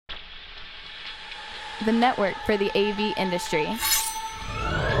the network for the AV industry.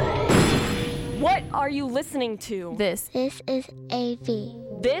 What are you listening to? This is AV.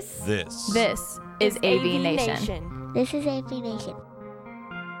 This is AVNation. This is AVNation.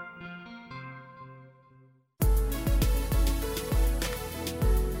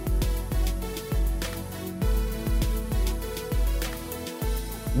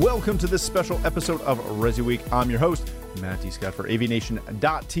 Welcome to this special episode of Resi Week. I'm your host, Matt D. Scott for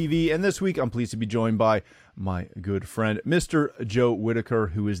AVNation.tv, and this week I'm pleased to be joined by my good friend, Mr. Joe Whitaker,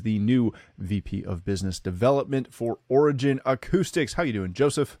 who is the new VP of Business Development for Origin Acoustics. How you doing,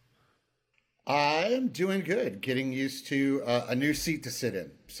 Joseph? I'm doing good, getting used to a new seat to sit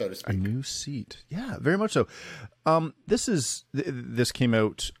in, so to speak. A new seat. Yeah, very much so. This came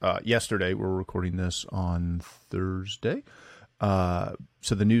out yesterday. We're recording this on Thursday.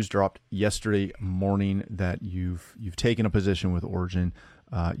 So the news dropped yesterday morning that you've taken a position with Origin.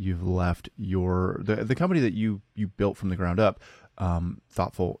 You've left the company that you built from the ground up,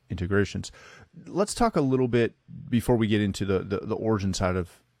 Thoughtful Integrations. Let's talk a little bit before we get into the Origin side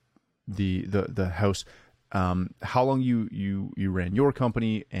of the house. How long you ran your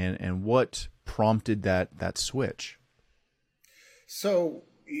company and what prompted that switch? So,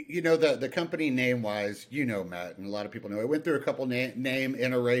 you know, the company name-wise, Matt, and a lot of people know, it went through a couple name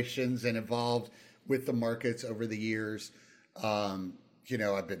iterations and evolved with the markets over the years. I've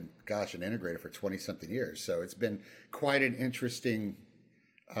been, an integrator for 20-something years, so it's been quite an interesting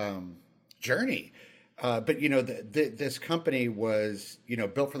journey. But, this company was,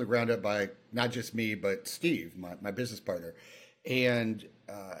 built from the ground up by not just me, but Steve, my business partner. And,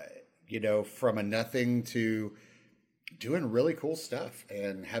 from a nothing to doing really cool stuff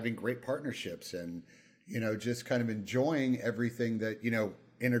and having great partnerships and, just kind of enjoying everything that,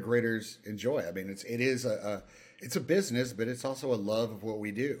 integrators enjoy. I mean, it's a business, but it's also a love of what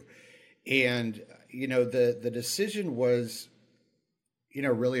we do. And, the decision was,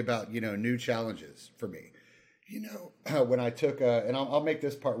 really about, new challenges for me. When I took, and I'll make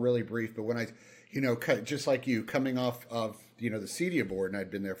this part really brief, but when I, just like you, coming off of, the CEDIA board, and I'd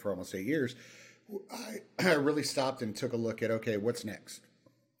been there for almost 8 years, I really stopped and took a look at, okay, what's next?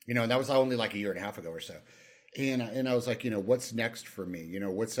 And that was only like a year and a half ago or so. And I was like, what's next for me?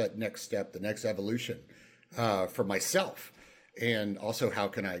 What's that next step, the next evolution for myself? And also, how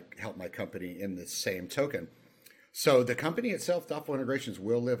can I help my company in the same token? So the company itself, Thoughtful Integrations,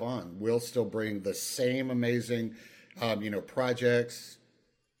 will live on. We'll still bring the same amazing, projects.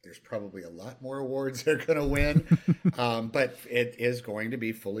 There's probably a lot more awards they're going to win, but it is going to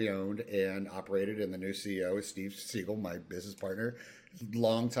be fully owned and operated. And the new CEO is Steve Siegel, my business partner,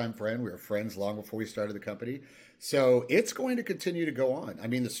 longtime friend. We were friends long before we started the company. So it's going to continue to go on. I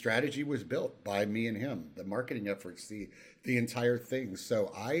mean, the strategy was built by me and him, the marketing efforts, the entire thing.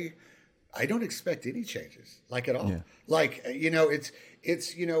 So I don't expect any changes, like at all. Yeah. Like, it's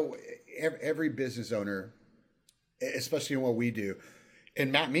every business owner, especially in what we do. And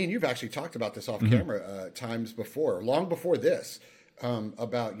Matt, me and you've actually talked about this off camera times before, long before this,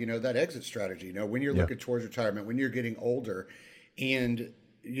 about, that exit strategy, when you're looking towards retirement, when you're getting older. And,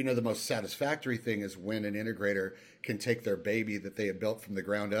 the most satisfactory thing is when an integrator can take their baby that they have built from the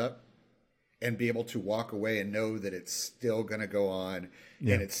ground up and be able to walk away and know that it's still going to go on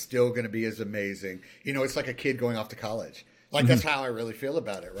and it's still going to be as amazing. It's like a kid going off to college. Like, that's how I really feel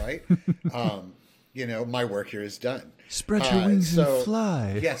about it, right? My work here is done. Spread your wings and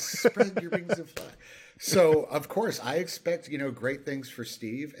fly. Yes, spread your wings and fly. So, of course, I expect, great things for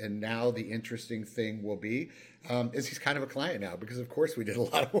Steve. And now the interesting thing will be is he's kind of a client now because, of course, we did a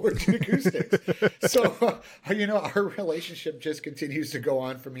lot of work in acoustics. So, our relationship just continues to go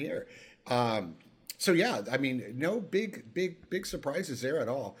on from here. So, yeah, I mean, no big surprises there at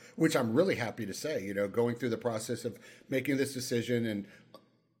all, which I'm really happy to say, going through the process of making this decision and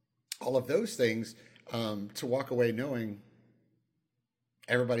all of those things, to walk away knowing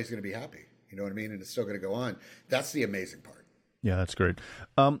everybody's going to be happy. You know what I mean? And it's still going to go on. That's the amazing part. Yeah, that's great.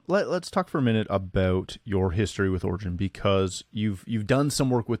 Let's talk for a minute about your history with Origin, because you've done some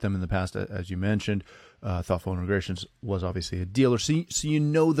work with them in the past, as you mentioned. Thoughtful Integrations was obviously a dealer, so you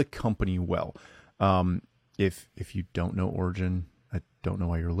know the company well. If you don't know Origin, I don't know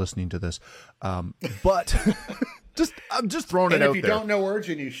why you're listening to this, but I'm just throwing it out there. And if you don't know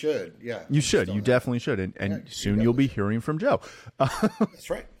Origin, you should. Yeah, you should. You definitely should. And soon you'll be hearing from Joe. That's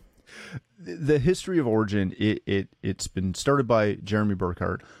right. The history of Origin, it's been started by Jeremy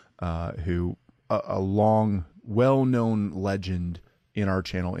Burkhardt, who a long, well-known legend in our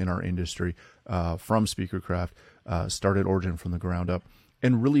channel, in our industry, from Speakercraft, started Origin from the ground up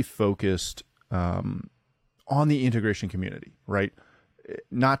and really focused on the integration community, right?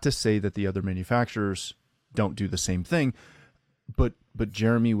 not to say that the other manufacturers don't do the same thing, but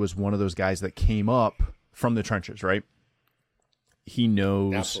Jeremy was one of those guys that came up from the trenches, right? He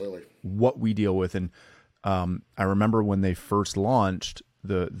knows Absolutely what we deal with. And I remember when they first launched,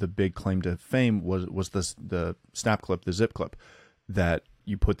 the big claim to fame was the snap clip, the zip clip, that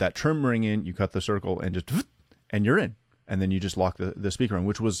you put that trim ring in, you cut the circle, and and you're in. And then you just lock the speaker in,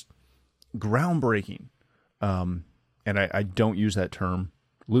 which was groundbreaking. And I don't use that term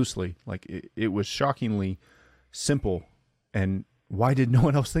loosely. Like it was shockingly simple. And why did no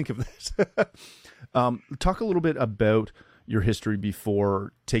one else think of this? Talk a little bit about your history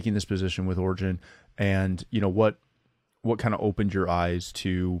before taking this position with Origin, and what kind of opened your eyes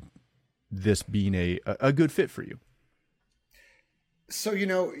to this being a good fit for you. So,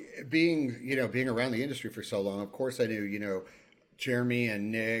 being around the industry for so long, of course I knew, Jeremy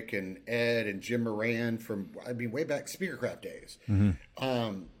and Nick and Ed and Jim Moran from, way back Speakercraft days.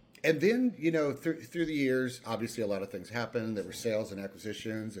 Mm-hmm. And then, through the years, obviously a lot of things happened. There were sales and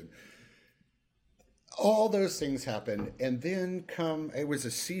acquisitions and all those things happened. And then it was a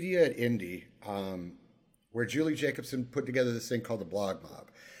CEDIA at Indy, where Julie Jacobson put together this thing called the Blog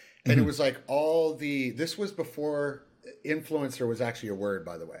Mob. And it was like this was before influencer was actually a word,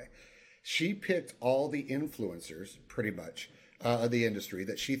 by the way. She picked all the influencers, pretty much, of the industry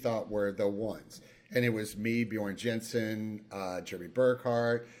that she thought were the ones. And it was me, Bjorn Jensen, Jeremy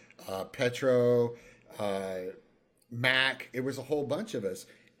Burkhart, Petro, Mac. It was a whole bunch of us.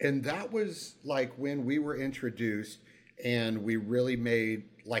 And that was like when we were introduced and we really made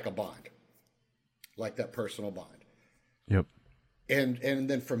like a bond, like that personal bond. Yep. And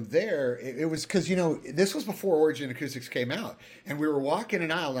then from there, it was because, this was before Origin Acoustics came out. And we were walking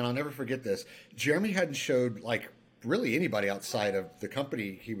an aisle, and I'll never forget this. Jeremy hadn't showed, like, really anybody outside of the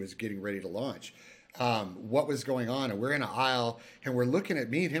company he was getting ready to launch what was going on. And we're in an aisle, and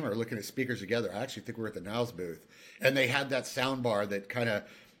me and him are looking at speakers together. I actually think we're at the Niles booth. And they had that sound bar that kind of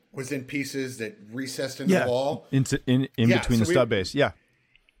was in pieces that recessed into the wall. In between the stub bass. Yeah.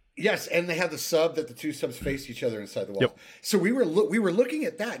 Yes, and they had the sub that the two subs faced each other inside the wall. Yep. So we were looking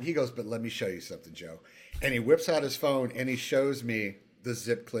at that, and he goes, "But let me show you something, Joe." And he whips out his phone and he shows me the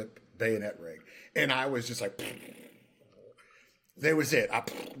zip clip bayonet rig, and I was just like, "That was it."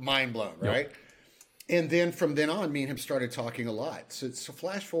 Mind blown, right? Yep. And then from then on, me and him started talking a lot. So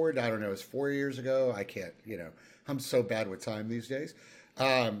flash forward, I don't know, it's 4 years ago. I can't, I'm so bad with time these days.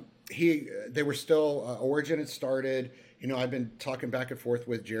 They were still Origin had started. I've been talking back and forth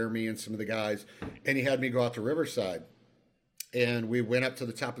with Jeremy and some of the guys, and he had me go out to Riverside. And we went up to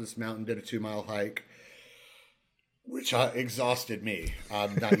the top of this mountain, did a 2-mile hike, which exhausted me.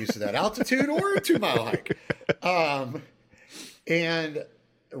 I'm not used to that altitude or a 2-mile hike. And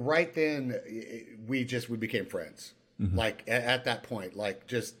right then, we became friends. Mm-hmm. Like at that point, like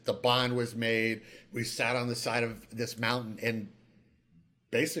just the bond was made. We sat on the side of this mountain and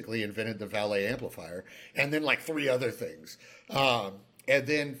basically invented the valet amplifier, and then like 3 other things. And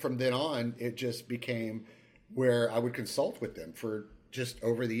then from then on, it just became where I would consult with them for just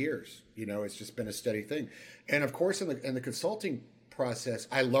over the years. It's just been a steady thing. And of course, in the consulting process,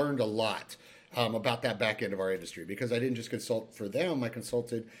 I learned a lot about that back end of our industry, because I didn't just consult for them. I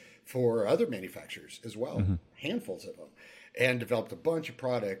consulted for other manufacturers as well, mm-hmm. handfuls of them, and developed a bunch of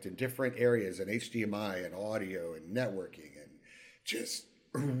product in different areas, in HDMI and audio and networking, and just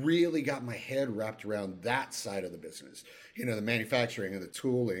really got my head wrapped around that side of the business, the manufacturing and the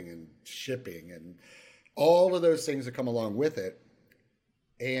tooling and shipping and all of those things that come along with it.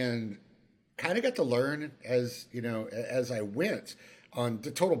 And kind of got to learn as I went on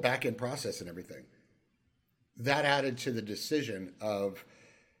the total back end process and everything. That added to the decision of,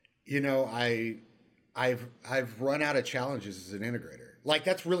 I've run out of challenges as an integrator. Like,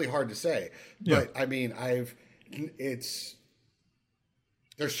 that's really hard to say, but I mean,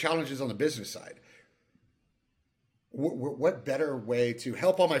 there's challenges on the business side. What better way to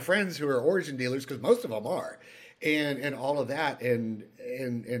help all my friends who are Origin dealers, because most of them are, and all of that, and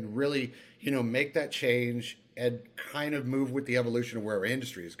really, make that change and kind of move with the evolution of where our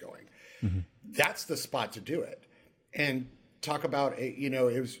industry is going. Mm-hmm. That's the spot to do it. And talk about,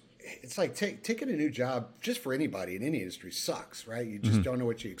 it's like taking a new job just for anybody in any industry sucks, right? You just mm-hmm. don't know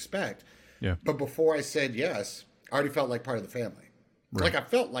what you expect. Yeah. But before I said yes, I already felt like part of the family. Right. Like I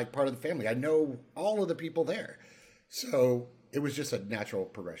felt like part of the family. I know all of the people there. So it was just a natural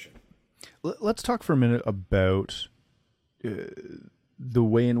progression. Let's talk for a minute about the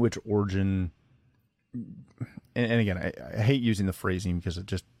way in which Origin, and again, I hate using the phrasing because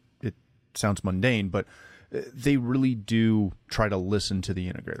it sounds mundane, but they really do try to listen to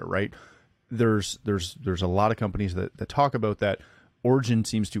the integrator, right? There's a lot of companies that talk about that, Origin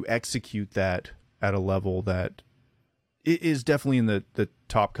seems to execute that at a level that is definitely in the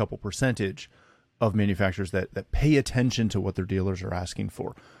top couple percentage of manufacturers that pay attention to what their dealers are asking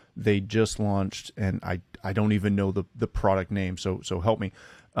for. They just launched, and I don't even know the product name, so help me.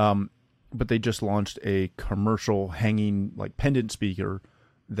 But they just launched a commercial hanging like pendant speaker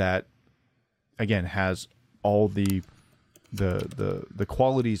that, again, has all the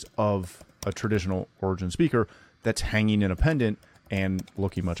qualities of a traditional Origin speaker that's hanging in a pendant and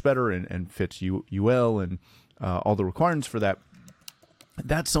looking much better and fits UL and all the requirements for that.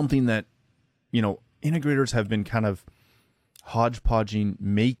 That's something that, integrators have been kind of hodgepodging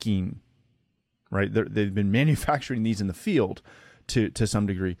making, right? They've been manufacturing these in the field to some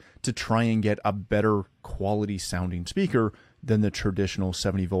degree to try and get a better quality sounding speaker than the traditional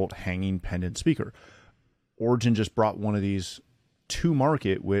 70 volt hanging pendant speaker. Origin just brought one of these to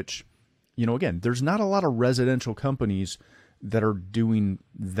market, which, again, there's not a lot of residential companies that are doing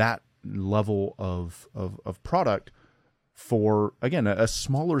that level of product for, again, a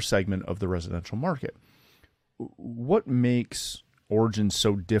smaller segment of the residential market. What makes Origin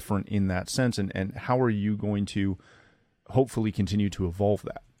so different in that sense, and how are you going to hopefully continue to evolve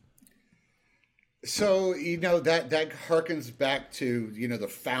that? So, that harkens back to, the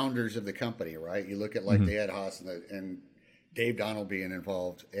founders of the company, right? You look at like the Ed Haas and Dave Donald being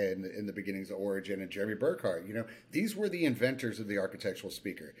involved in the beginnings of Origin, and Jeremy Burkhart. These were the inventors of the architectural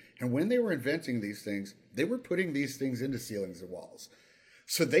speaker. And when they were inventing these things, they were putting these things into ceilings and walls.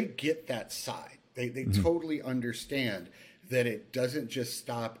 So they get that side. They totally understand that it doesn't just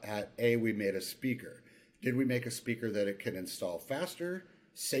stop at, we made a speaker. Did we make a speaker that it can install faster,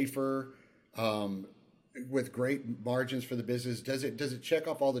 safer, with great margins for the business? Does it check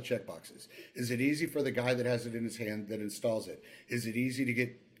off all the check boxes? Is it easy for the guy that has it in his hand that installs it? Is it easy to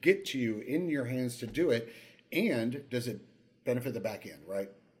get to you in your hands to do it? And does it benefit the back end, right?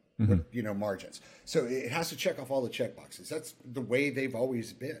 With, margins. So it has to check off all the check boxes. That's the way they've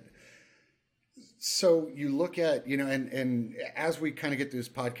always been. So you look at, and as we kind of get through this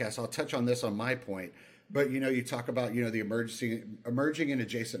podcast, I'll touch on this on my point. But, you talk about, the emerging and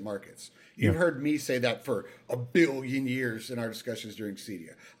adjacent markets. You've heard me say that for a billion years in our discussions during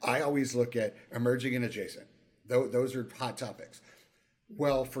CEDIA. I always look at emerging and adjacent. Those are hot topics.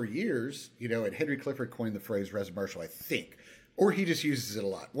 Well, for years, and Henry Clifford coined the phrase residential, I think, or he just uses it a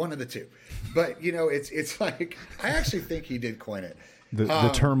lot, one of the two. But, it's like, I actually think he did coin it.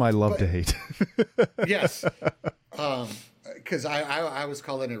 The term I love to hate. Yes. Because I was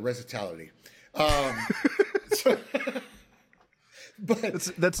calling it resitality. But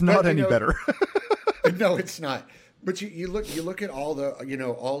that's not any better. No, it's not. But you look at all the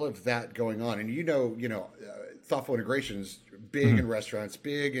all of that going on, and thoughtful integrations, big in restaurants,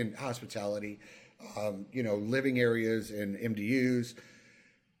 big in hospitality, living areas and MDUs.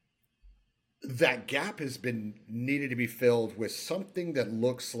 That gap has been needed to be filled with something that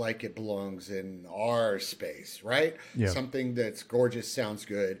looks like it belongs in our space, right? Yeah. Something that's gorgeous, sounds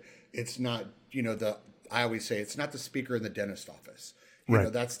good. It's not, I always say it's not the speaker in the dentist office.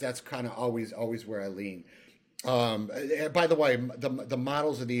 Right. That's kind of always where I lean. By the way, the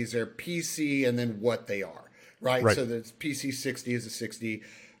models of these are PC and then what they are, right? So the PC 60 is a 60.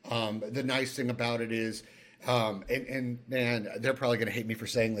 The nice thing about it is, and man, they're probably going to hate me for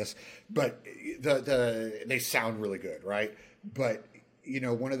saying this, but they sound really good, right? But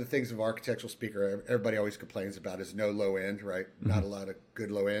one of the things of architectural speaker everybody always complains about is no low end, right? Not a lot of good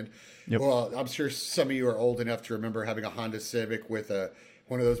low end. Yep. Well, I'm sure some of you are old enough to remember having a Honda Civic with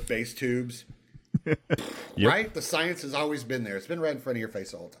one of those bass tubes, right? The science has always been there. It's been right in front of your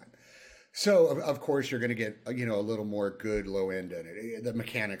face the whole time. So of course you're going to get a little more good low end in it. The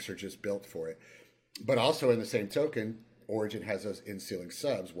mechanics are just built for it. But also in the same token, Origin has those in-ceiling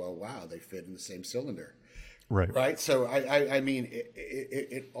subs. Well, wow, they fit in the same cylinder. Right. So I mean,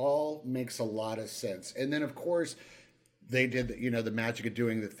 it all makes a lot of sense. And then of course they did the magic of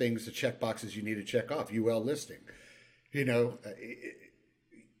doing the things, the check boxes you need to check off. UL listing, how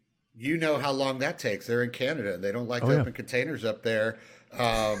long that takes. They're in Canada and they don't like to open containers up there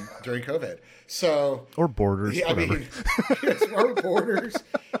during COVID. So or borders, yeah, or borders.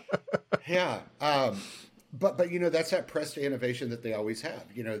 Yeah. But that's that press to innovation that they always have.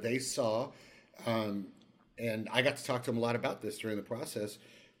 They saw. And I got to talk to them a lot about this during the process,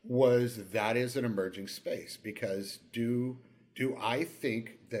 that is an emerging space, because do I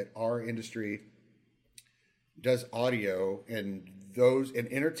think that our industry does audio and those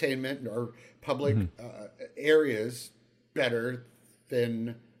in entertainment or public areas better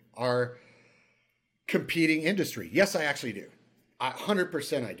than our competing industry? Yes, I actually do.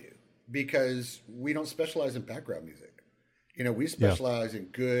 100% I do, because we don't specialize in background music. We specialize in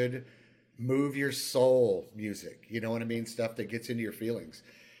good, move your soul music. You know what I mean? Stuff that gets into your feelings.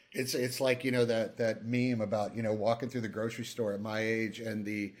 It's like, that meme about, walking through the grocery store at my age and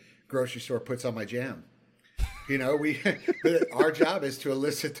the grocery store puts on my jam. Our job is to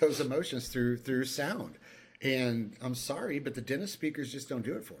elicit those emotions through sound. And I'm sorry, but the dentist speakers just don't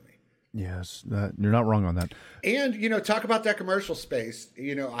do it for me. Yes, you're not wrong on that. And, talk about that commercial space.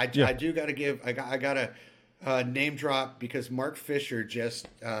 I do got to give, I got to name drop because Mark Fisher just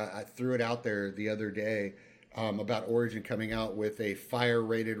threw it out there the other day about Origin coming out with a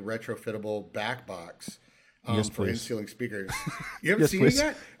fire-rated retrofittable back box for in-ceiling speakers. You haven't seen it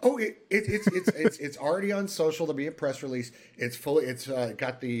yet? Oh, it's already on social. There'll be a press release. It's fully. It's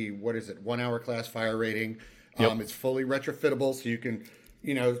got the 1 hour class fire rating. It's fully retrofittable, so you can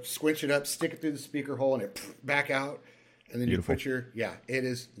squinch it up, stick it through the speaker hole, and it back out, and then Beautiful. you put your It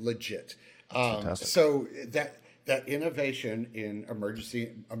is legit. Fantastic. So that innovation in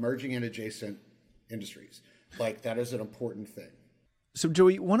emerging and adjacent industries, like that is an important thing. So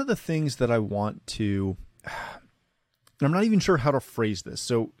Joey, one of the things that I want to, and I'm not even sure how to phrase this.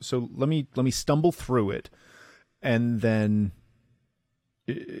 So let me stumble through it and then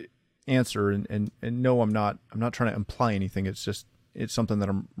answer and no, I'm not trying to imply anything. It's something that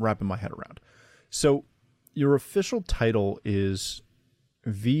I'm wrapping my head around. So your official title is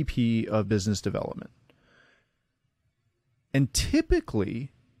VP of Business Development. And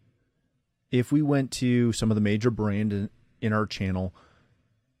typically, if we went to some of the major brands in our channel,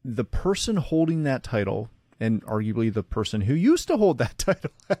 the person holding that title, and arguably the person who used to hold that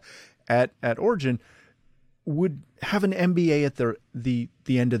title at Origin, would have an MBA at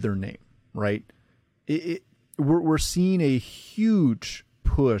the end of their name, right? We're seeing a huge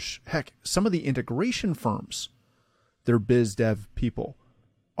push. Heck, some of the integration firms, their biz dev people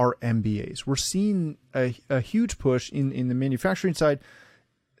are MBAs. We're seeing a huge push in the manufacturing side.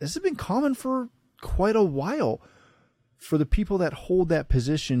 This has been common for quite a while for the people that hold that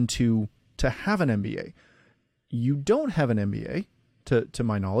position to have an MBA. You don't have an MBA, to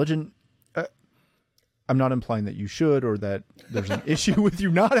my knowledge, and I'm not implying that you should or that there's an issue with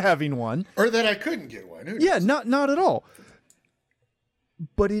you not having one. Or that I couldn't get one. Yeah, not at all.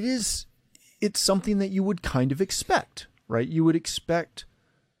 But it's something that you would kind of expect, right? You would expect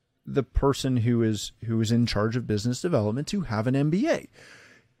the person who is in charge of business development to have an MBA.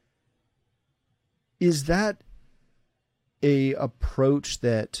 Is that a approach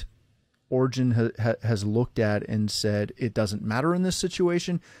that Origin has looked at and said it doesn't matter in this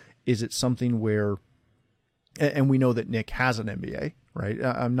situation? Is it something where, and we know that Nick has an MBA, right?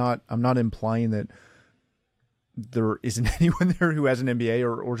 I'm not implying that there isn't anyone there who has an MBA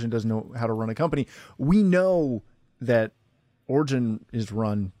or Origin doesn't know how to run a company. We know that Origin is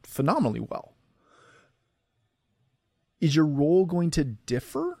run phenomenally well. Is your role going to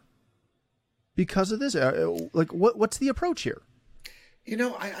differ because of this? What's the approach here?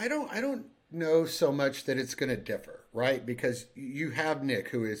 I don't know so much that it's going to differ, right? Because you have Nick,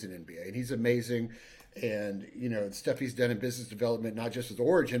 who is an MBA, and he's amazing. And, the stuff he's done in business development, not just with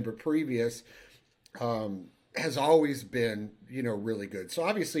Origin, but previous, has always been, really good. So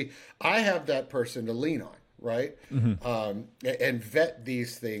obviously I have that person to lean on, right? Mm-hmm. And vet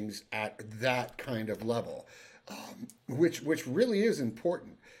these things at that kind of level, which really is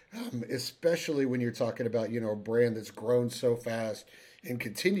important. Especially when you're talking about, a brand that's grown so fast and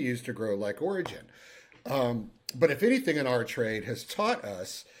continues to grow like Origin. But if anything in our trade has taught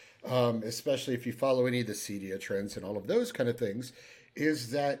us, especially if you follow any of the CEDIA trends and all of those kind of things,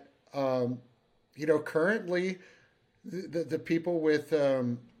 is that, currently the people with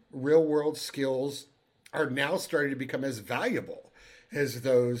real world skills are now starting to become as valuable as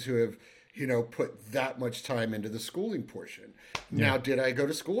those who have, put that much time into the schooling portion. Yeah. Now, did I go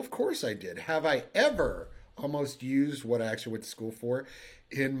to school? Of course I did. Have I ever almost used what I actually went to school for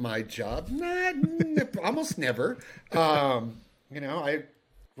in my job? Almost never. I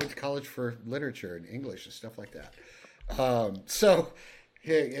went to college for literature and English and stuff like that.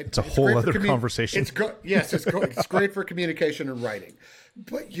 It's a whole other conversation. It's great for communication and writing.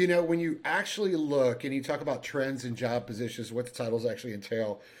 But, when you actually look and you talk about trends in job positions, what the titles actually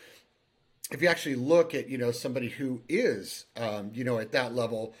entail, if you actually look at, somebody who is, at that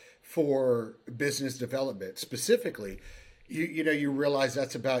level for business development specifically, you realize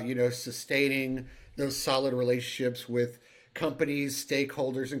that's about, sustaining those solid relationships with companies,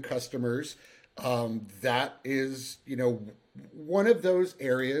 stakeholders, and customers. That is, one of those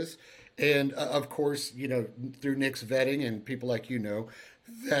areas. And of course, through Nick's vetting and people like,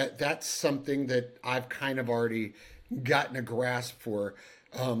 that's something that I've kind of already gotten a grasp for.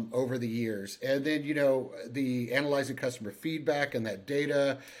 over the years. And then, the analyzing customer feedback and that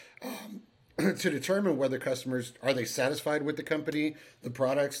data to determine whether customers, are they satisfied with the company, the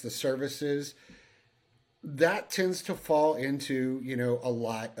products, the services. That tends to fall into, a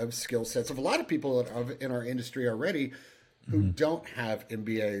lot of skill sets of a lot of people in our industry already who don't have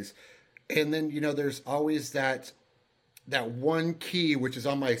MBAs. And then, there's always that one key, which is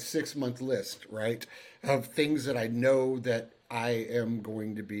on my 6-month list, right, of things that I know that I am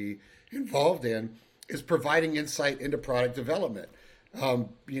going to be involved in, is providing insight into product development,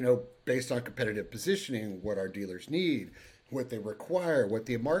 based on competitive positioning, what our dealers need, what they require, what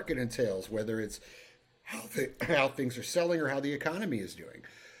the market entails, whether it's how things are selling or how the economy is doing.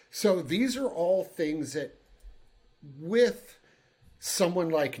 So these are all things that, with someone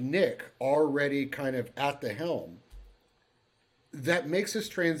like Nick already kind of at the helm, that makes this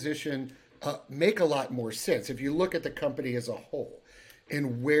transition make a lot more sense. If you look at the company as a whole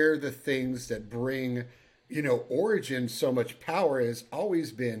and where the things that bring, Origin so much power has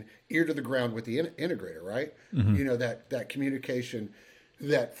always been ear to the ground with the integrator, right? That communication,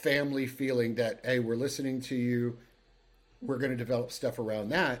 that family feeling that, hey, we're listening to you, we're going to develop stuff around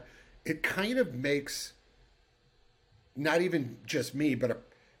that. It kind of makes not even just me, but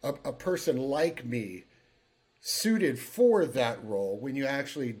a person like me suited for that role when you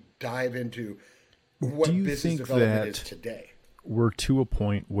actually dive into what business development is today. We're to a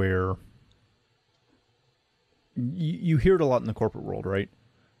point where you hear it a lot in the corporate world, right?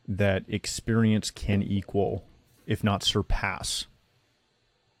 That experience can equal, if not surpass,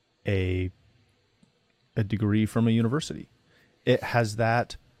 a degree from a university. It has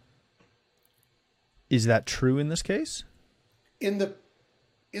that. Is that true in this case? In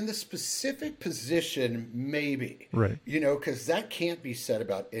the specific position, maybe. Right. Because that can't be said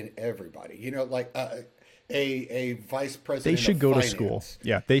about in everybody. Like a vice president. They should go to school.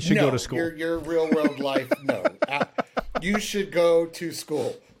 Yeah, they should go to school. Your real world life, no. You should go to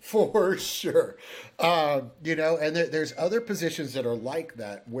school for sure. And there's other positions that are like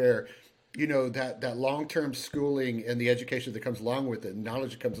that where, that long-term schooling and the education that comes along with it,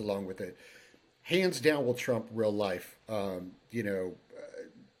 knowledge that comes along with it, hands down will trump real life,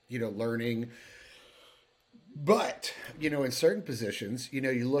 learning. But, in certain positions,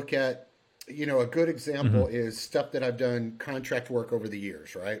 you look at, a good example is stuff that I've done contract work over the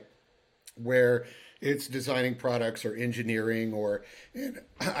years, right? Where it's designing products or engineering and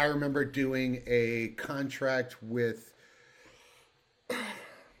I remember doing a contract with,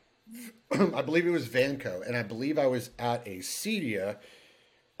 I believe it was Vanco, and I believe I was at a CEDIA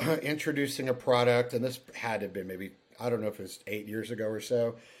introducing a product, and this had to have been maybe, I don't know if it was 8 years ago or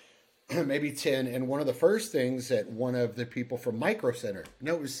so, maybe 10. And one of the first things that one of the people from Micro Center,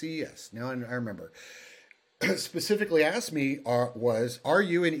 no, it was CES, now I remember, specifically asked me was, are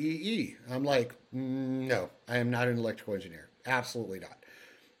you an EE? I'm like, no, I am not an electrical engineer. Absolutely not.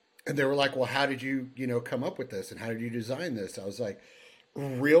 And they were like, well, how did you, come up with this? And how did you design this? I was like,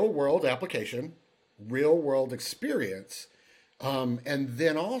 real world application, real world experience. And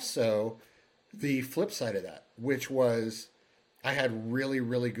then also the flip side of that, which was I had really,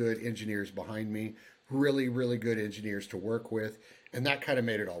 really good engineers behind me, really, really good engineers to work with. And that kind of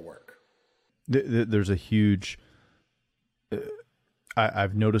made it all work. There's a huge,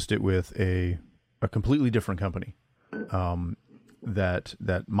 I've noticed it with a completely different company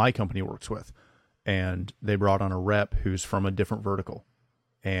that my company works with. And they brought on a rep who's from a different vertical.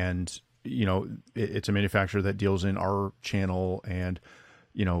 And, it's a manufacturer that deals in our channel and,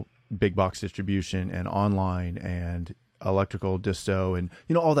 big box distribution and online and electrical disto and,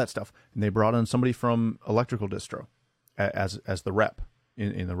 all that stuff. And they brought on somebody from electrical distro as the rep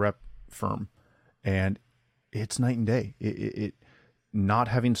in the rep firm. And it's night and day. It not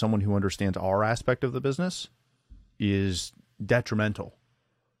having someone who understands our aspect of the business is detrimental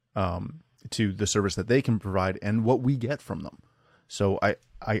to the service that they can provide and what we get from them. So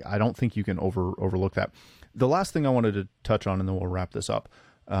I don't think you can overlook that. The last thing I wanted to touch on, and then we'll wrap this up,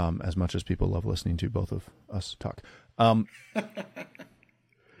 as much as people love listening to both of us talk.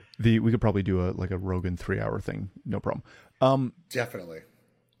 We could probably do a Rogan 3-hour thing, no problem. Definitely.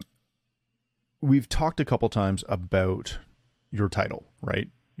 We've talked a couple times about your title, right?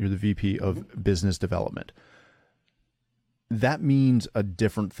 You're the VP of Business Development. That means a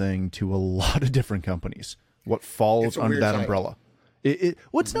different thing to a lot of different companies. What falls under that umbrella?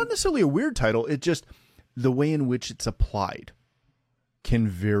 It's not necessarily a weird title. It just, the way in which it's applied can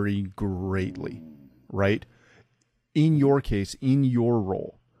vary greatly, right? In your case, in your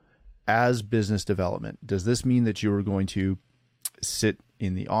role as business development, does this mean that you are going to sit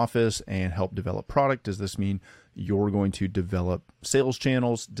in the office and help develop product? Does this mean you're going to develop sales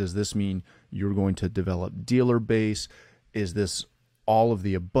channels? Does this mean you're going to develop dealer base? Is this all of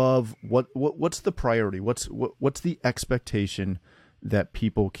the above? What's the priority? What's the expectation that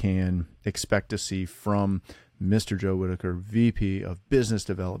people can expect to see from Mr. Joe Whitaker, VP of Business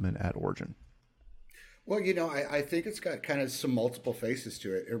Development at Origin? Well, I think it's got kind of some multiple faces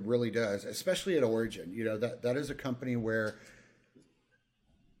to it. It really does, especially at Origin. That is a company where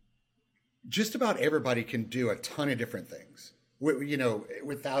just about everybody can do a ton of different things,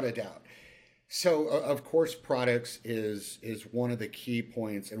 without a doubt. So, of course, products is one of the key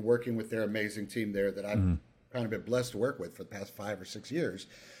points, and working with their amazing team there that I've kind of been blessed to work with for the past 5 or 6 years,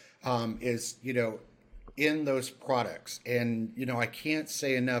 is, in those products. And, I can't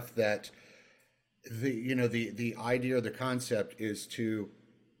say enough that the idea or the concept is to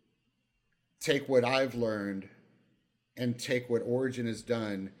take what I've learned and take what Origin has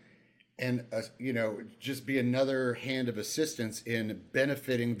done and, just be another hand of assistance in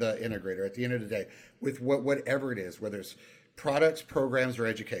benefiting the integrator at the end of the day with whatever it is, whether it's products, programs, or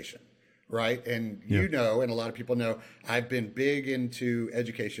education, right? And and a lot of people know, I've been big into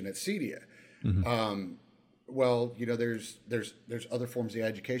education at CEDIA. Well, there's other forms of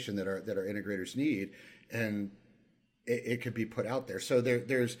education that our integrators need, and it could be put out there. So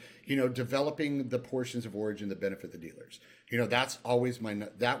there's developing the portions of Origin that benefit the dealers. That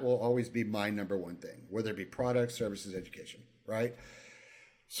will always be my number one thing, whether it be products, services, education, right?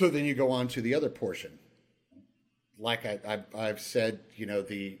 So then you go on to the other portion. Like I've said,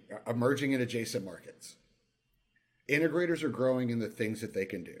 the emerging and adjacent markets. Integrators are growing in the things that they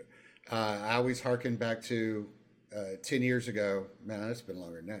can do. I always harken back to 10 years ago. Man, that's been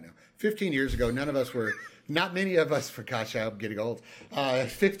longer than that now. 15 years ago, not many of us, for gosh, I'm getting old.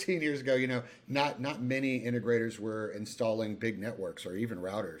 15 years ago, not many integrators were installing big networks or even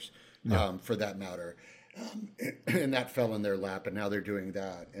routers, for that matter. And that fell in their lap, and now they're doing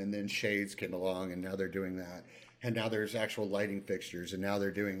that. And then shades came along, and now they're doing that. And now there's actual lighting fixtures, and now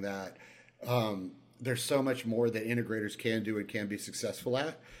they're doing that. There's so much more that integrators can do and can be successful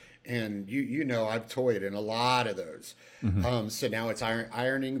at. And I've toyed in a lot of those. So now it's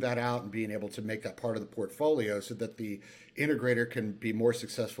ironing that out and being able to make that part of the portfolio so that the integrator can be more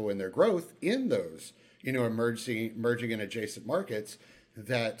successful in their growth in those, emerging and adjacent markets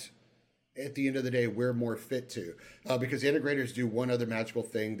that at the end of the day, we're more fit to. Because integrators do one other magical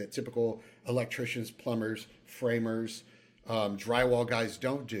thing that typical electricians, plumbers, framers, drywall guys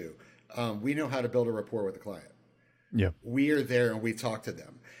don't do. We know how to build a rapport with the client. Yeah, we are there and we talk to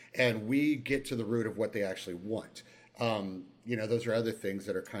them. And we get to the root of what they actually want. Those are other things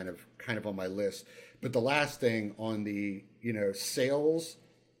that are kind of on my list. But the last thing on the, sales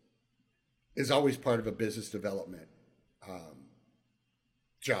is always part of a business development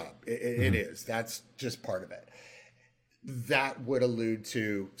job. It is. That's just part of it. That would allude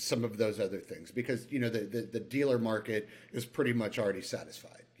to some of those other things because, the dealer market is pretty much already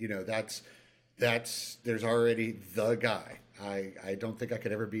satisfied. There's already the guy. I don't think I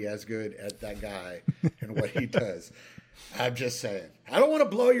could ever be as good at that guy and what he does. I'm just saying. I don't want to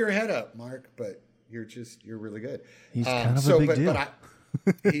blow your head up, Mark, but you're really good. He's kind of a big deal.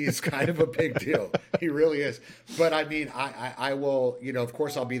 He's kind of a big deal. He really is. But I mean, I will, of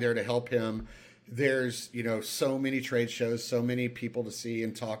course I'll be there to help him. There's, so many trade shows, so many people to see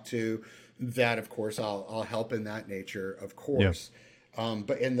and talk to that, of course, I'll help in that nature, of course. Yeah.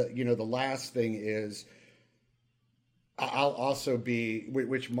 But in the last thing is, I'll also be,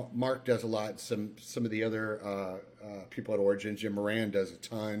 which Mark does a lot. Some of the other people at Origin, Jim Moran does a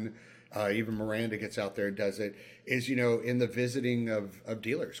ton. Even Miranda gets out there and does it. Is in the visiting of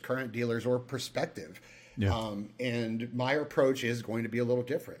dealers, current dealers or prospective. Yeah. And my approach is going to be a little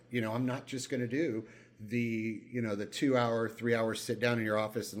different. I'm not just going to do the 2 hour, 3 hour sit down in your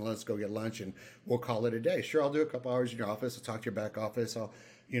office and let's go get lunch and we'll call it a day. Sure, I'll do a couple hours in your office. I'll talk to your back office. I'll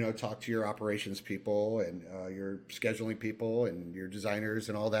talk to your operations people and your scheduling people and your designers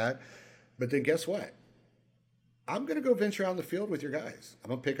and all that. But then guess what? I'm going to go venture out in the field with your guys. I'm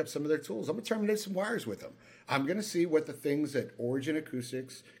going to pick up some of their tools. I'm going to terminate some wires with them. I'm going to see what the things that Origin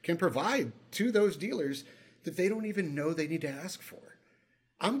Acoustics can provide to those dealers that they don't even know they need to ask for.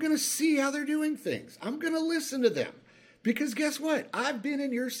 I'm going to see how they're doing things. I'm going to listen to them. Because guess what? I've been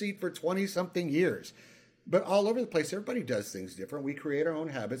in your seat for 20-something years. But all over the place, everybody does things different. We create our own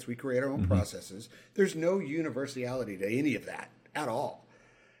habits. We create our own processes. There's no universality to any of that at all.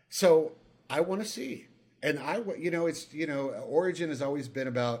 So I want to see. And Origin has always been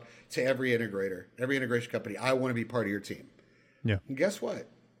about, to every integrator, every integration company, I want to be part of your team. Yeah. And guess what?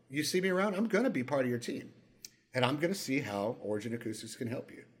 You see me around, I'm going to be part of your team. and I'm going to see how Origin Acoustics can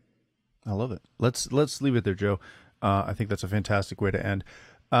help you. I love it. Let's leave it there, Joe. I think that's a fantastic way to end.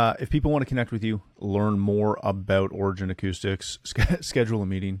 If people want to connect with you, learn more about Origin Acoustics, schedule a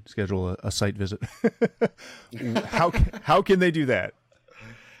meeting, schedule a site visit. How can they do that?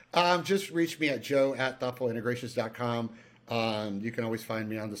 Just reach me at joe@thoughtfulintegrations.com. You can always find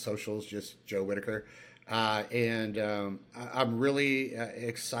me on the socials, just Joe Whitaker. And I'm really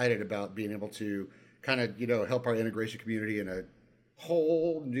excited about being able to kind of, help our integration community in a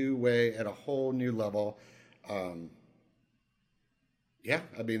whole new way, at a whole new level.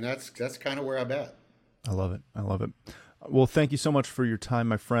 That's kind of where I'm at. I love it. Well, thank you so much for your time,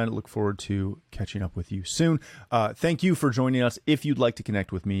 my friend. Look forward to catching up with you soon. Thank you for joining us. If you'd like to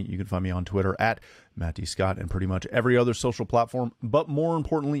connect with me, you can find me on Twitter at Matt D. Scott and pretty much every other social platform. But more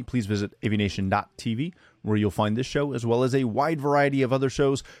importantly, please visit AVNation.tv, where you'll find this show as well as a wide variety of other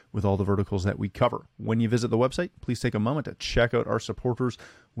shows with all the verticals that we cover. When you visit the website, please take a moment to check out our supporters.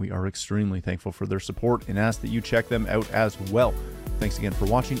 We are extremely thankful for their support and ask that you check them out as well. Thanks again for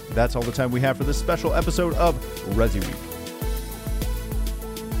watching. That's all the time we have for this special episode of Resi Week.